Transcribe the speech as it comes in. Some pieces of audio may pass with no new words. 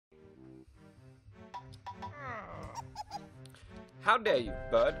How dare you,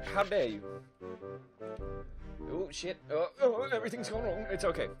 bud? How dare you? Oh, shit. Oh, everything's gone wrong. It's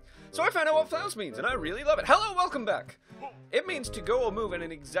okay. So I found out what flounce means, and I really love it. Hello, welcome back. It means to go or move in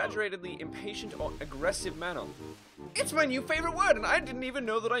an exaggeratedly impatient or aggressive manner. It's my new favorite word, and I didn't even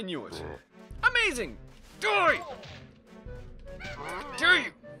know that I knew it. Amazing! Die! Dare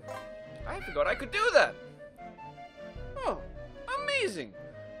you! I forgot I could do that. Oh, amazing!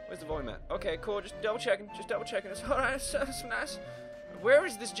 Where's the volume at? Okay, cool. Just double checking. It's alright. It's nice. Where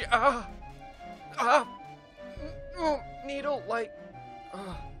is this? Needle. Like.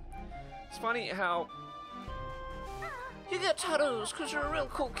 It's funny how you get tattoos because you're a real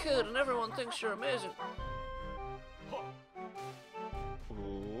cool kid and everyone thinks you're amazing.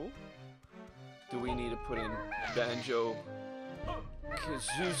 Ooh. Do we need to put in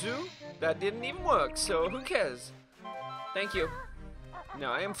Banjo-Kazooie? That didn't even work, so who cares? Thank you.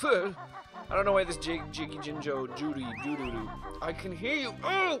 Now I am full. I don't know why this Jiggy Jig-Jig-Jig. I can hear you.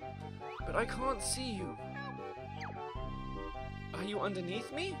 Oh! But I can't see you. Are you underneath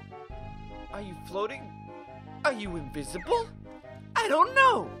me? Are you floating? Are you invisible? I don't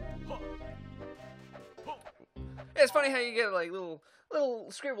know. Yeah, it's funny how you get like little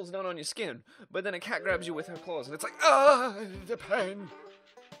scribbles down on your skin, but then a cat grabs you with her claws, and it's like, the pain.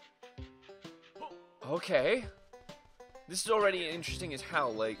 Okay. This is already interesting as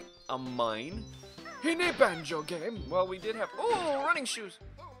hell, like a mine in a banjo game. Well, we did have running shoes.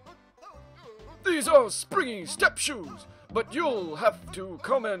 These are springy step shoes, but you'll have to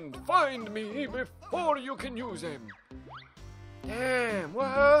come and find me before you can use them. Damn,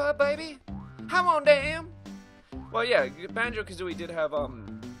 what, baby? How on, damn? Well, yeah, Banjo-Kazooie did have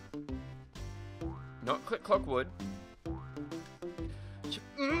not click clock wood.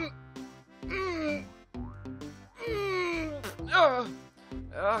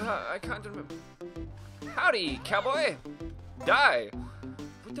 I can't remember. Howdy, cowboy. Die.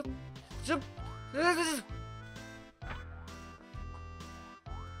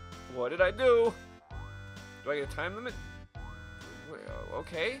 What did I do? Do I get a time limit?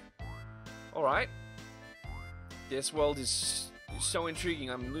 Okay. Alright. This world is so intriguing.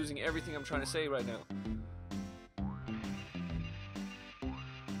 I'm losing everything I'm trying to say right now.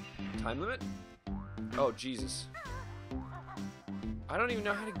 Time limit? Oh, Jesus. I don't even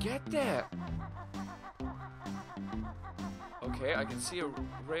know how to get there. Okay, I can see a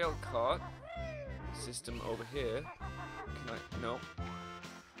rail cart system over here. Can I? No.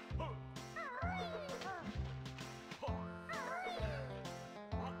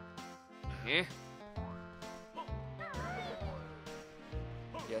 Eh.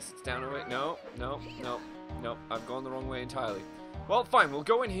 Yes, it's down away. No. I've gone the wrong way entirely. Well, fine. We'll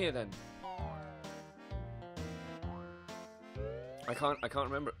go in here then. I can't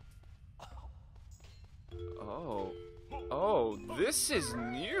remember. Oh, this is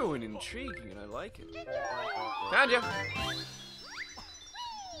new and intriguing, and I like it. Found you.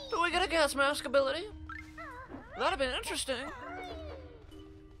 Do we get a gas mask ability? That'd have been interesting.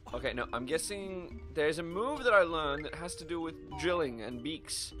 Okay, no, I'm guessing there's a move that I learned that has to do with drilling and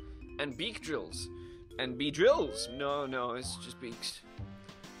beaks and beak drills and bee drills. No, it's just beaks.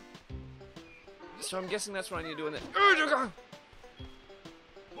 So I'm guessing that's what I need to do in there.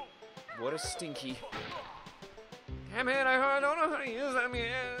 What a stinky. Damn it, I don't know how to use them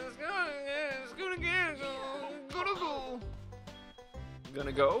yet. It's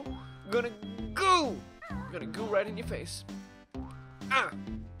gonna go right in your face. Ah!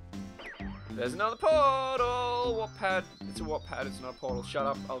 There's another portal! Warp pad. It's a warp pad, it's not a portal. Shut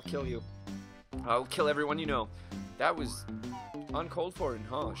up, I'll kill you. I'll kill everyone you know. That was uncalled for and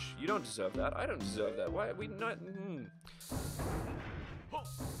harsh. You don't deserve that. I don't deserve that. Why are we not...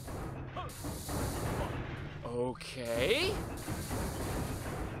 Okay.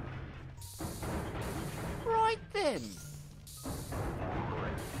 Right then.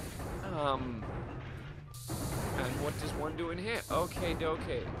 And what does one do in here? Okay,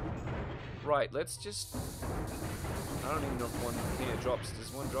 okay. Right, let's just... I don't even know if one here drops.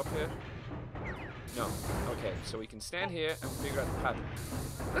 Does one drop here? No. Okay, so we can stand here and figure out the pattern.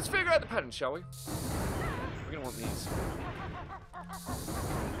 Let's figure out the pattern, shall we? We're gonna want these.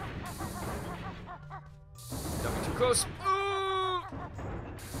 Don't be too close. Ooh!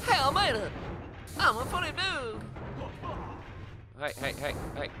 Hey, I made it! I'm a funny dude! Hey.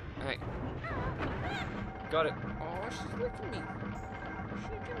 Got it. Oh, she's licking me.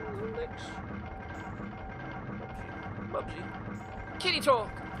 Shaking her lips. Bubsy. Kitty talk!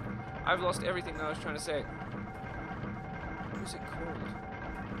 I've lost everything that I was trying to say. What is it called?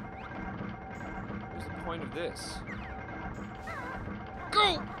 What's the point of this?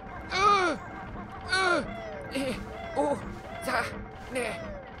 Go! Oh!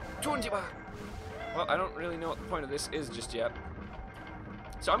 bounty bar. Well, I don't really know what the point of this is just yet.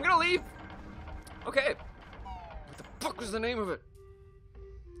 So I'm gonna leave. Okay. What the fuck was the name of it?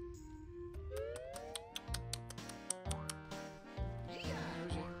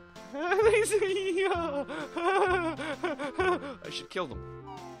 I should kill them.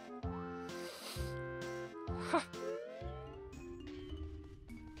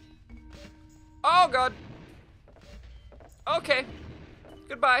 Oh god. Okay.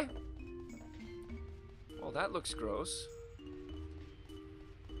 Goodbye. Well, that looks gross.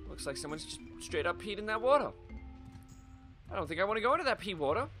 Looks like someone's just straight up peed in that water. I don't think I want to go into that pee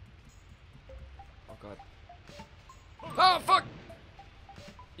water. Oh god. Oh fuck!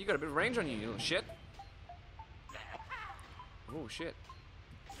 You got a bit of range on you, you little shit. Oh shit.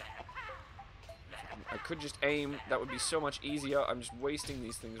 I could just aim. That would be so much easier. I'm just wasting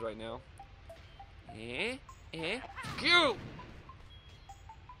these things right now. Go!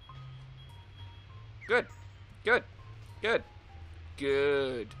 Good. Good. Good.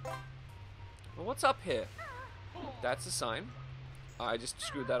 Good. Well, what's up here? That's a sign. I just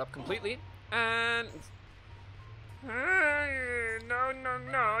screwed that up completely. And...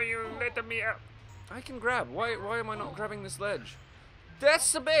 No, you let me out. I can grab. Why am I not grabbing this ledge?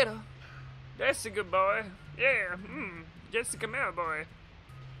 That's the beta. That's a good boy. Yeah, Jessica Malboy.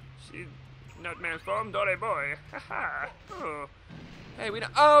 She's not malformed, or a boy. Haha. Oh. Hey, we know.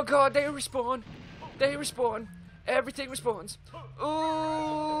 Oh god, they respawn. They respawn. Everything respawns.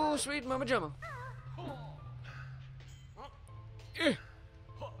 Ooh, sweet mama jama.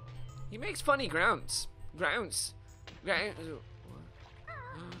 He makes funny grounds.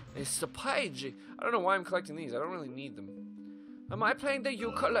 It's the page. I don't know why I'm collecting these. I don't really need them. Am I playing the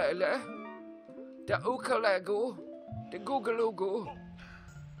ukulele? The ukulele? The googaloo?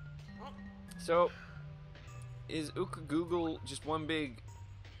 So, is Google just one big...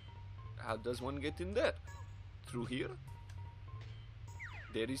 How does one get in there? Through here?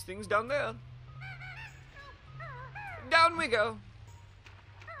 There is things down there. Down we go.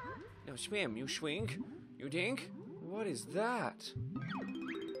 No swim, you swing. You dink? What is that?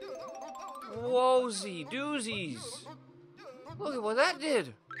 Whoa-zy doozies. Look at what that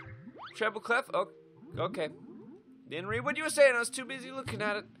did. Treble clef? Oh, okay. Didn't read what you were saying. I was too busy looking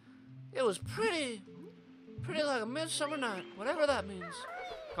at it. It was pretty like a midsummer night. Whatever that means.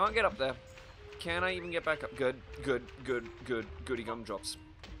 Can't get up there. Can I even get back up? Good. Goody gumdrops.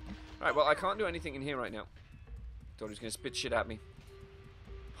 Alright, well, I can't do anything in here right now. Thought he was gonna spit shit at me.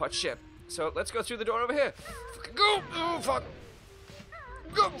 Hot shit. So, let's go through the door over here. Fucking go! Oh, fuck!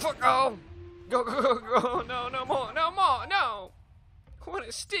 Go, fuck! Oh! Go! No, no more! No! What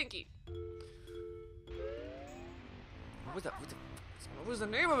a stinky! What was the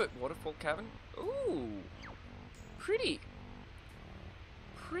name of it? Waterfall Cavern? Ooh! Pretty!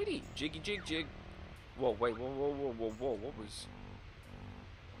 Jiggy Jig-Jig. Whoa, wait, whoa, what was...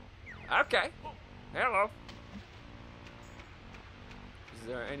 Okay. Hello. Is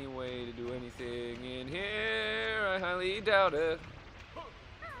there any way to do anything in here? I highly doubt it.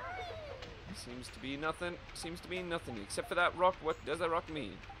 Seems to be nothing, except for that rock. What does that rock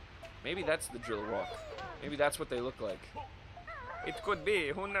mean? Maybe that's the drill rock. Maybe that's what they look like. It could be,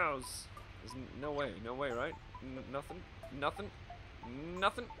 who knows? There's no way, right? Nothing.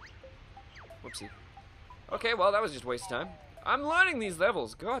 Whoopsie. Okay, well, that was just a waste of time. I'm learning these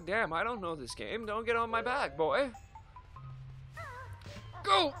levels. God damn, I don't know this game. Don't get on my back, boy.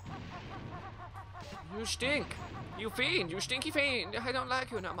 Go! You stink. You fiend. You stinky fiend. I don't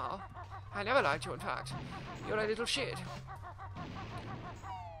like you no more. I never liked you, in fact. You're a little shit.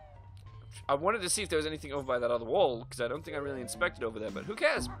 I wanted to see if there was anything over by that other wall, because I don't think I really inspected over there, but who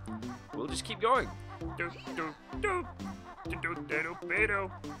cares? We'll just keep going.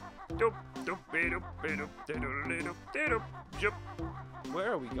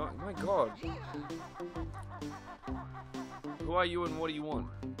 Where are we going? My god. Who are you and what do you want?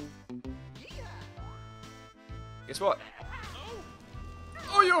 Guess what?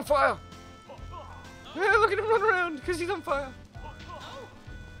 Oh, you're on fire! Yeah, look at him run around because he's on fire.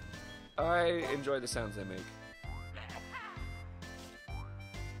 I enjoy the sounds they make.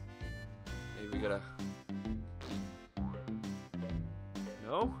 Maybe we gotta...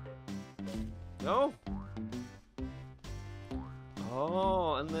 No? No?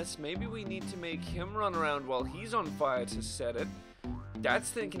 Oh, unless maybe we need to make him run around while he's on fire to set it. That's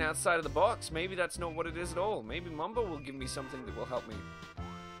thinking outside of the box. Maybe that's not what it is at all. Maybe Mumbo will give me something that will help me.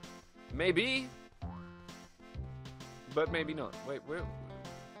 Maybe. But maybe not. Wait, where...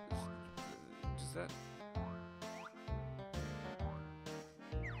 Is that...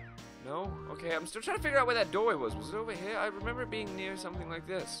 No? Okay, I'm still trying to figure out where that doorway was. Was it over here? I remember it being near something like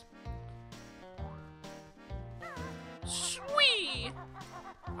this.